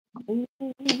Ooh,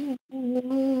 I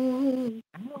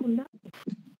don't know.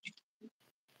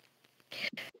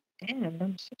 Damn,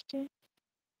 number 16.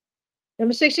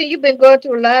 Number 16, you've been going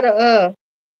through a lot of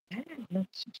damn, number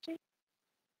 16.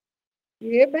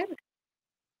 Yeah, baby.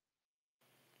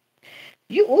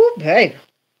 You ooh, baby.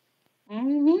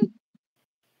 Mm-hmm.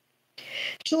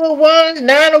 Two of wands,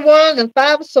 nine of wands, and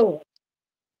five of swords.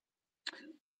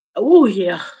 Oh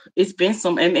yeah, it's been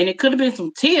some, and it could have been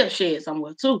some tears shed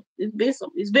somewhere too. It's been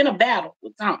some. It's been a battle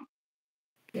with something.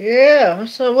 Yeah.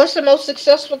 So what's the most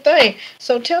successful thing?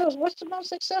 So tell us what's the most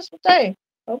successful thing?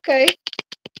 Okay.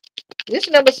 This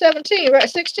is number 17, right?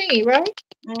 16, right?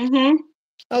 Mm-hmm.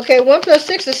 Okay, one plus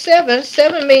six is seven.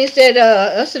 Seven means that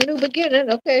that's a new beginning.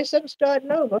 Okay, seven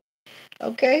starting over.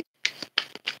 Okay.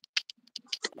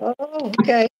 Oh,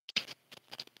 okay.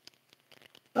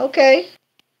 Okay.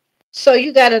 So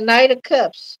you got a knight of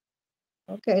cups.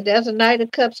 Okay, there's a knight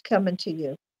of cups coming to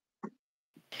you.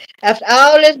 After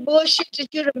all this bullshit that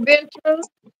you've been through,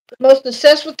 the most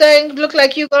successful thing look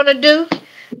like you're gonna do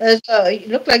is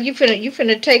look like you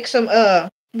finna take some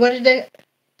what is that?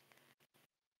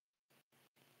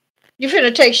 You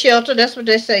finna take shelter. That's what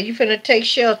they say. You finna take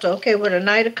shelter. Okay, with a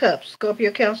knight of cups,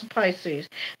 Scorpio, Cancer, Pisces.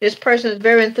 This person is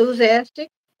very enthusiastic,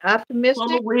 Full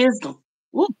optimistic. of wisdom.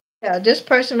 Ooh. Yeah, this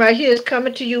person right here is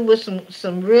coming to you with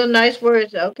some real nice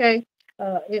words. Okay,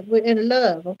 in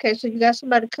love. Okay, so you got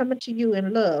somebody coming to you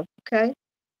in love. Okay.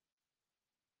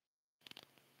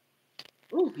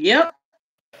 Ooh. Yep.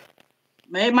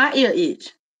 Made my ear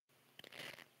itch.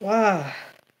 Wow,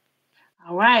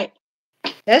 All right.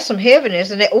 that's some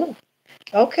heaviness. And that. Ooh.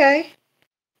 Okay.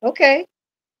 Okay.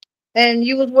 And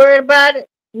you was worried about it,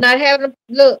 not having a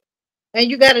look, and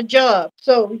you got a job.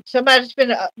 So somebody's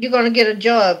been. You're gonna get a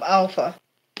job offer.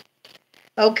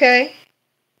 Okay.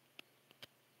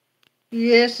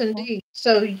 Yes, indeed.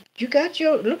 So you got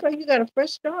your look like you got a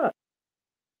fresh start.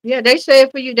 Yeah, they say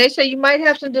for you. They say you might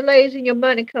have some delays in your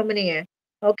money coming in.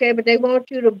 Okay, but they want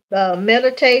you to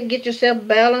meditate, get yourself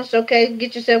balanced. Okay,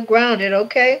 get yourself grounded.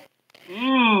 Okay,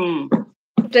 Mm.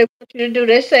 what they want you to do.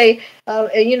 They say, and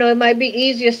it might be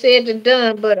easier said than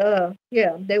done, but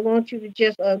yeah, they want you to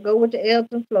just go with the ebbs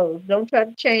and flows. Don't try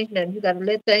to change nothing. You got to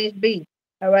let things be.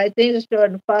 All right, things are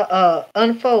starting to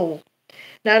unfold.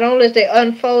 Not only is they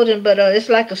unfolding, but it's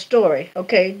like a story.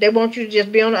 Okay, they want you to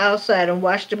just be on the outside and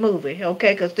watch the movie.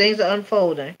 Okay, because things are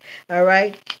unfolding. All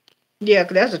right. Yeah,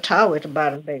 'cause that's a tower at the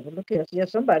bottom, baby. Look here. Yeah,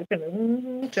 somebody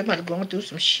going through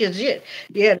some shit. Yeah,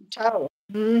 the tower.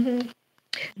 The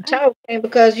tower came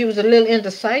because you was a little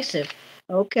indecisive.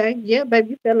 Okay. Yeah,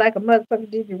 baby, you felt like a motherfucker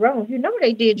did you wrong. You know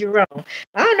they did you wrong.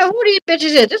 I don't know who these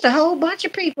bitches is. There's a whole bunch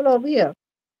of people over here.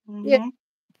 Yeah.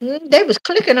 Mm-hmm. They was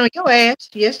clicking on your ass.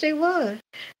 Yes, they was.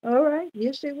 All right.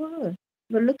 Yes, they was.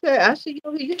 But look at, I see you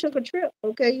over here. You took a trip.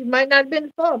 Okay. You might not have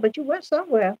been far, but you went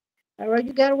somewhere. All right.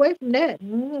 You got away from that.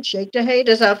 Shake the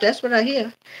haters off. That's what I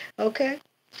hear. Okay.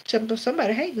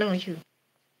 Somebody hating on you.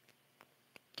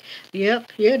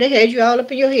 Yep. Yeah, they had you all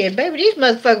up in your head. Baby, these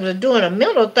motherfuckers was doing a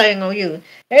mental thing on you.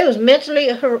 They was mentally,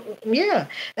 yeah.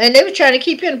 And they were trying to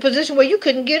keep you in a position where you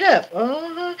couldn't get up.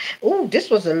 Uh-huh. Ooh, this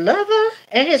was a lover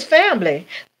and his family.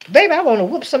 Baby, I want to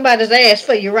whoop somebody's ass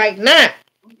for you right now.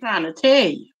 I'm trying to tell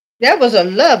you. That was a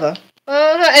lover.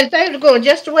 Uh-huh. And things were going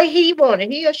just the way he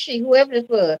wanted, he or she, whoever this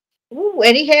was. Ooh,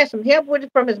 and he had some help with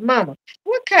it from his mama.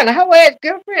 What kind of hoe ass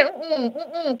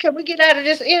girlfriend? Can we get out of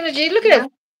this energy? Look at Yeah.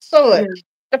 that sword. Yeah.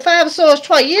 The five of swords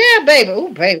twice. Yeah, baby. Ooh,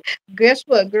 baby. Guess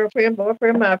what, girlfriend,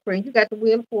 boyfriend, my friend? You got the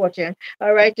wheel of fortune.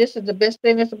 All right, this is the best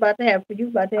thing that's about to happen for you.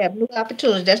 About to have new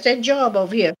opportunities. That's that job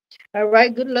over here. All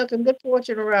right, good luck and good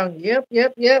fortune around you. Yep,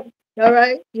 yep, yep. All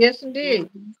right, yes, indeed.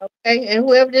 Mm-hmm. Okay, and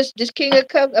whoever this king of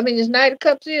cups, I mean this knight of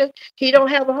cups is, he don't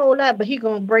have a whole lot, but he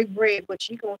gonna break bread, but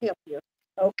she gonna help you.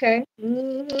 Okay.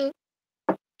 Woo.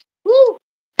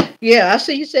 Yeah, I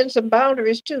see you setting some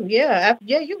boundaries too. Yeah,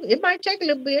 yeah. It might take a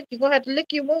little bit. You're gonna have to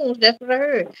lick your wounds. That's what I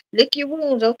heard. Lick your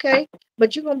wounds, okay?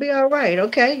 But you're gonna be all right,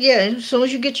 okay? Yeah. And as soon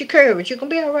as you get your courage, you're gonna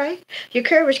be all right. Your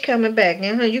courage coming back.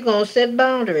 You're gonna set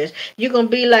boundaries. You're gonna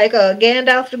be like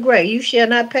Gandalf the Grey. You shall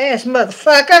not pass,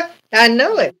 motherfucker. I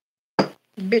know it,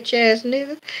 bitch ass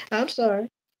nigga. I'm sorry.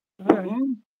 All right.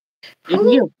 Mm-hmm. It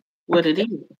Whew. is what it is.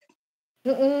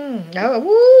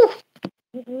 Woo.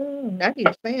 I need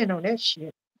a fan on that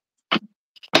shit.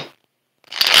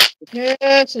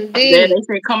 Yes, There indeed. they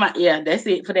say, come on. Yeah, that's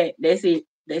it for that. That's it.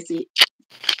 That's it.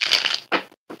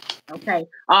 Okay.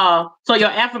 So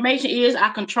your affirmation is I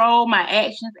control my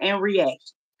actions and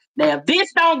reactions. Now, if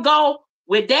this don't go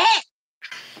with that,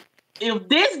 if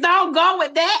this don't go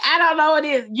with that, I don't know what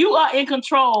it is. You are in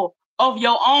control of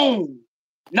your own.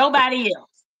 Nobody else.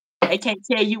 They can't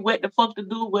tell you what the fuck to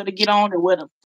do, where to get on, and where to